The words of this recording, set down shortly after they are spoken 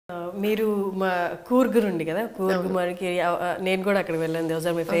మీరు మా కూర్గ్ నుండి కదా, కూర్గ్ మనకి నేను కూడా అక్కడికి వెళ్ళాను. Those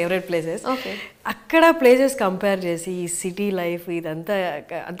are my favourite places. అక్కడ ప్లేసెస్ కంపేర్ చేసి ఈ సిటీ లైఫ్ ఇదంతా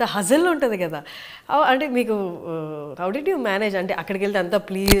అంత హజల్ ఉంటుంది కదా, అంటే మీకు హౌ డిడ్ యూ మేనేజ్? అంటే అక్కడికి వెళ్తే అంత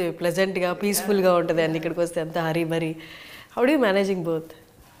ప్లెజెంట్గా పీస్ఫుల్గా ఉంటుంది అండ్ ఇక్కడికి వస్తే అంత హరీ bury. How do you managing both?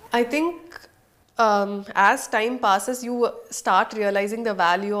 I think as time passes, you start realizing the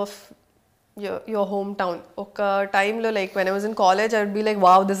value of your hometown. Oka time lo, like when I was in college, I would be like,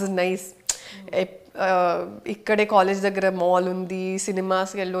 wow, this is nice. Ikkade college daggara mall undi,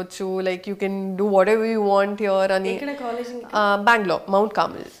 cinemas ki ellochu, like you can do whatever you want here ani. Ekkada college? Bangalore, Mount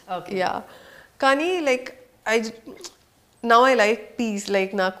Carmel. Okay. Yeah. Kani like now I like peace.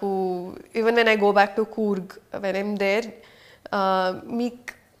 Like naku, even when I go back to Coorg, when I'm there,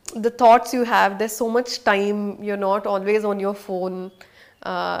 the thoughts you have, there's so much time, you're not always on your phone,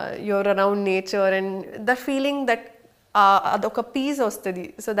 you're around nature, and the feeling that adoka peace ostadi,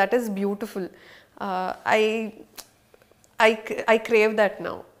 so that is beautiful. I crave that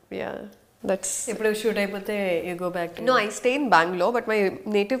now. Yeah, that's ఇప్పుడు shoot అయిపోతే you go back to? No, I stay in Bangalore, but my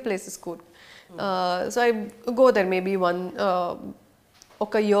native place is Coorg. So I go there maybe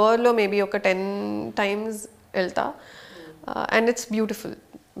oka year lo maybe oka 10 times elta. And it's beautiful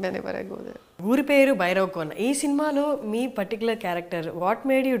whenever I go there. ఊరి పేరు భైరవ్ కోన. ఈ సినిమాలో మీ particular character, what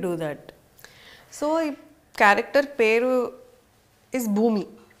made you do that? So ఈ character పేరు is భూమి.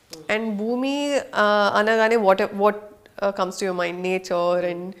 And భూమి అనగానే what comes to your mind? Nature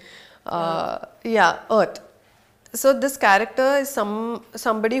and earth. So this character is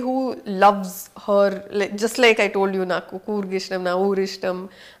somebody who loves her, just like I told you, naku Coorg ishtam, na oor ishtam,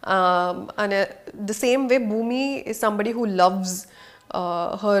 and the same way Bhumi is somebody who loves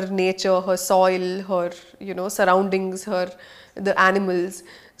her nature, her soil, her surroundings, the animals.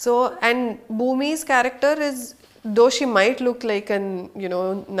 So and Bhumi's character is, though she might look like an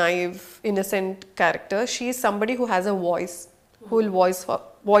naive, innocent character, she is somebody who has a voice, who will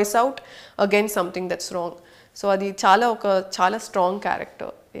voice out against something that's wrong. So అది చాలా strong character.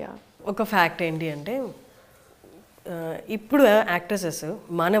 Yeah, ఒక fact ఏంటి అంటే, ఇప్పుడు actresses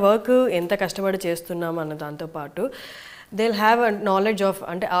మన work ఎంత కష్టపడి చేస్తున్నాం అన్న దాంతోపాటు they will have a knowledge of,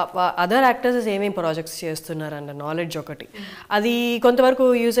 అంటే అదర్ యాక్టర్సెస్ ఏమేమి ప్రాజెక్ట్స్ చేస్తున్నారన్న నాలెడ్జ్ ఒకటి, అది కొంతవరకు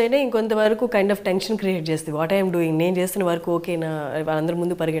యూజ్ అయినా ఇంకొంతవరకు కైండ్ ఆఫ్ టెన్షన్ క్రియేట్ చేస్తుంది. వాట్ ఐఎమ్ డూయింగ్, నేను చేస్తున్న వర్క్ ఓకేనా, వాళ్ళందరి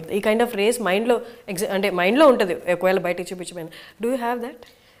ముందు పరిగెడుతుంది, ఈ కైండ్ ఆఫ్ రేస్ మైండ్లో అంటే మైండ్లో ఉంటుంది ఒకవేళ బయట చూపించమైనా. Do you have that?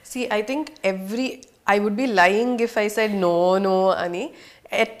 See, I think I would be lying if I said no ani.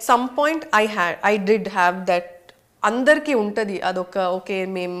 At some point I did have that. Andarki untadi adoka, okay,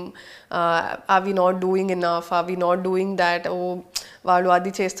 are we not doing enough, are we not doing that, oh vaadu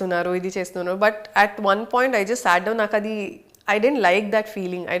adi chestunnaru idi chestunnaru. But at one point I just sat down, nakadi I didn't like that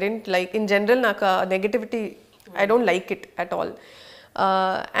feeling. I didn't like, in general naka negativity, I don't like it at all.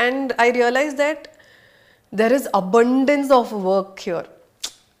 And I realized that there is abundance of work here.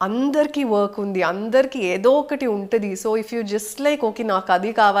 అందరికీ work ఉంది, అందరికీ ఏదో ఒకటి ఉంటుంది. So if you just like, okay నాకు అది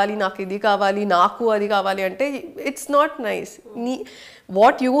కావాలి, నాకు ఇది కావాలి, నాకు అది కావాలి అంటే, it's not nice.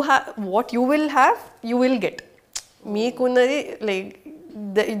 What you will have, you will get. మీకున్నది like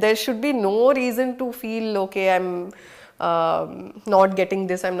there should be no reason to feel okay I'm not getting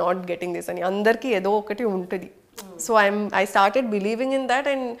this అని. అందరికీ ఏదో ఒకటి ఉంటుంది. So I started believing in that,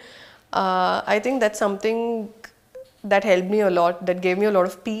 and I think that's something that helped me a lot, that gave me a lot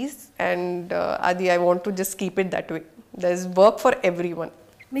of peace, and adi I want to just keep it that way. There's work for everyone.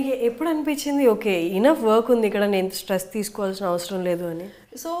 మీకు ఎప్పుడు అనిపించింది okay enough work ఉంది ఇక్కడ, నేను stress తీసుకోవాల్సిన అవసరం లేదు అని?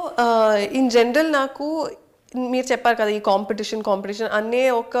 సో ఇన్ జనరల్ నాకు మీరు చెప్పారు కదా, ఈ కాంపిటీషన్ అనే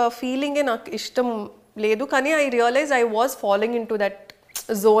ఒక ఫీలింగే నాకు ఇష్టం లేదు. కానీ I realise I was following in to that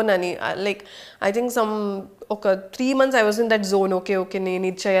zone అని. లైక్ ఐ థింక్ ఒక 3 months I was in that zone. Okay నేను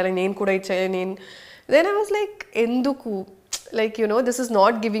ఇది చేయాలి, నేను కూడా ఇది చేయాలి. Then I was like, enduku, like this is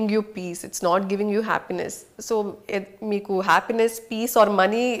not giving you peace, it's not giving you happiness. So meeku happiness, peace or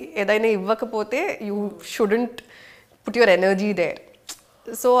money edaina ivvakapothe, you shouldn't put your energy there.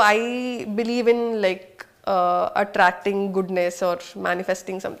 So I believe in like attracting goodness or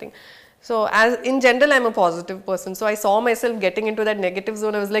manifesting something. So as in general I'm a positive person, so I saw myself getting into that negative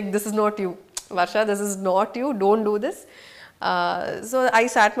zone. I was like, this is not you, Varsha, this is not you, don't do this. So I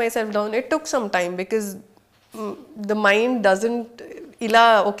sat myself down. It took some time because the mind doesn't ila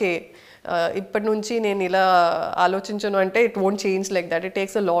okay ippadi nunchi nenu ila aalochinchanu ante it won't change like that. It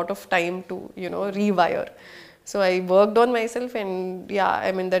takes a lot of time to rewire. So I worked on myself, and yeah,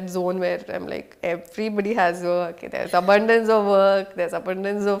 I'm in that zone where I'm like, everybody has work, there's abundance of work, there's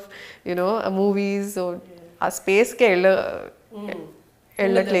abundance of movies. So a space ke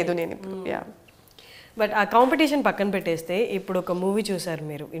ellatledu nenu ippudu. Yeah. But ఆ competition పక్కన పెట్టేస్తే ఇప్పుడు ఒక movie చూసారు,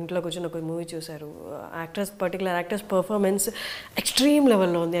 మీరు ఇంట్లో కూర్చొని ఒక మూవీ చూసారు, పర్టికులర్ యాక్టర్స్ పర్ఫార్మెన్స్ ఎక్స్ట్రీమ్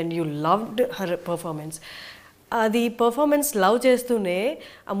లెవెల్లో ఉంది and you loved her performance. అది పర్ఫార్మెన్స్ లవ్ చేస్తూనే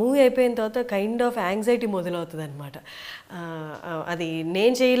ఆ మూవీ అయిపోయిన తర్వాత కైండ్ ఆఫ్ యాంగ్జైటీ మొదలవుతుంది అనమాట. అది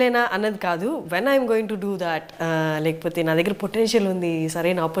నేను చేయలేనా అన్నది కాదు, when I'm going to do that, లేకపోతే నా దగ్గర పొటెన్షియల్ ఉంది,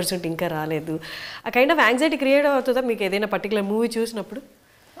 సరైన ఆపర్చునిటీ ఇంకా రాలేదు, ఆ కైండ్ ఆఫ్ యాంగ్జైటీ క్రియేట్ అవుతుందా మీకు ఏదైనా పర్టికులర్ మూవీ చూసినప్పుడు?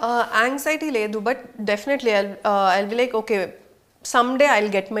 యాంగ్జైటీ లేదు, but definitely I'll be like okay someday I'll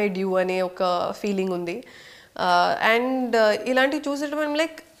get my due అనే ఒక ఫీలింగ్ ఉంది. అండ్ ఇలాంటివి చూసేటప్పుడు I'm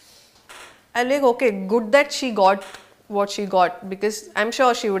like I'll be like, okay, good that she got what she got, because I'm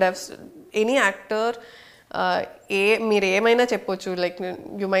sure she would have, any actor, మీరు ఏమైనా చెప్పొచ్చు, like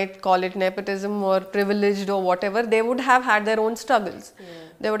you might call it nepotism or privileged or whatever, they would have had their own struggles.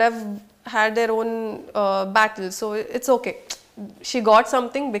 They would have had their own battles, so it's okay. She got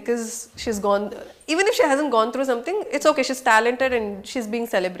something because she's gone, even if she hasn't gone through something, it's okay, she's talented and she's being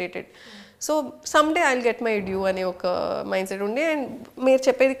celebrated. So someday I'll get my due అనే ఒక mind set ఉండి, and మీరు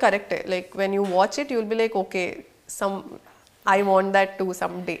చెప్పేది కరెక్టే, like when you watch it you'll be like okay I want that to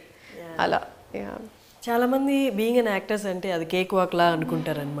someday అలా. చాలామంది being an actors అంటే అది కేక్ వాక్లా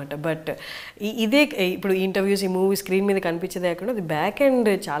అనుకుంటారనమాట. బట్ ఇదే ఇప్పుడు ఇంటర్వ్యూస్, ఈ మూవీ స్క్రీన్ మీద కనిపించేదే కాకుండా అది బ్యాక్ అండ్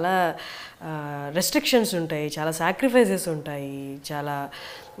చాలా రెస్ట్రిక్షన్స్ ఉంటాయి, చాలా సాక్రిఫైసెస్ ఉంటాయి, చాలా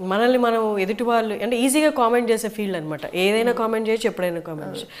మనల్ని మనం ఎదుటి వాళ్ళు అంటే ఈజీగా కామెంట్ చేసే ఫీల్డ్ అనమాట. ఏదైనా కామెంట్ చేయొచ్చు, ఎప్పుడైనా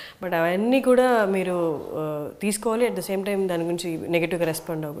కామెంట్ చేయొచ్చు, బట్ అవన్నీ కూడా మీరు తీసుకోవాలి. అట్ ద సేమ్ టైం దాని గురించి నెగిటివ్గా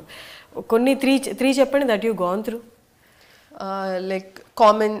రెస్పాండ్ అవ్వకూడదు. కొన్ని త్రీ చెప్పండి that you gone through. Like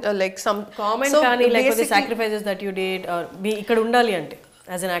comment, like some comment కానీ లేకపోతే sacrifices that you did or ఇక్కడ ఉండాలి అంటే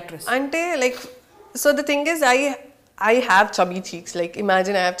as an actress అంటే like, so the thing is I have chubby cheeks, like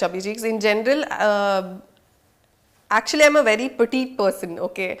imagine I have chubby cheeks in general. Actually I'm a very petite person,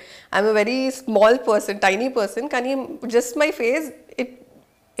 okay, I'm a very small person, tiny person, కానీ just my face,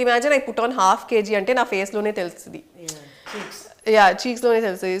 imagine I put on half kg అంటే నా face లోనే తెలుస్తుంది. cheeks లోనే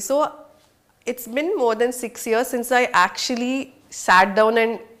తెలుస్తుంది. So it's been more than 6 years since I actually sat down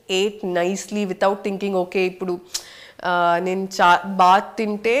and ate nicely without thinking, okay, ఇప్పుడు నేను బాగా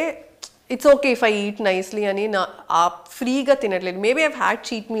తింటే it's okay if I eat nicely అని నా ఫ్రీగా తినట్లేదు. Maybe I've had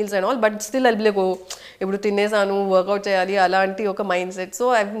cheat meals and all, but still I'll be like, ఓ ఇప్పుడు తినేసాను, వర్కౌట్ చేయాలి అలాంటి ఒక mind set. So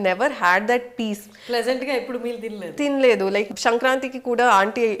I've never had that piece. ప్లెజెంట్గా ఎప్పుడు మీల్ తినలేదు. లైక్ సంక్రాంతికి కూడా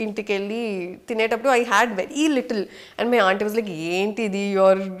ఆంటీ ఇంటికి వెళ్ళి తినేటప్పుడు I had very little, and my aunty was like, ఏంటిది, you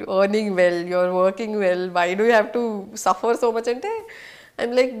are earning well, you are working well, why do you have to suffer so much అంటే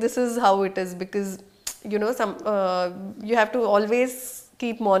I'm like, this is how it is, because you know you have to always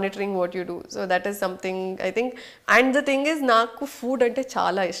keep monitoring what you do. So that is something I think. And the thing is, naaku food ante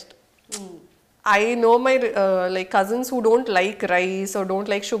chaala ishtam. I know my like cousins who don't like rice or don't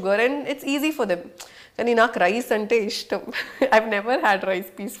like sugar, and it's easy for them. Kani nak rice ante ishtam. I've never had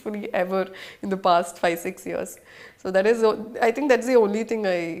rice peacefully ever in the past 5-6 years. So that is, I think that's the only thing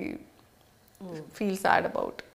I feel sad about.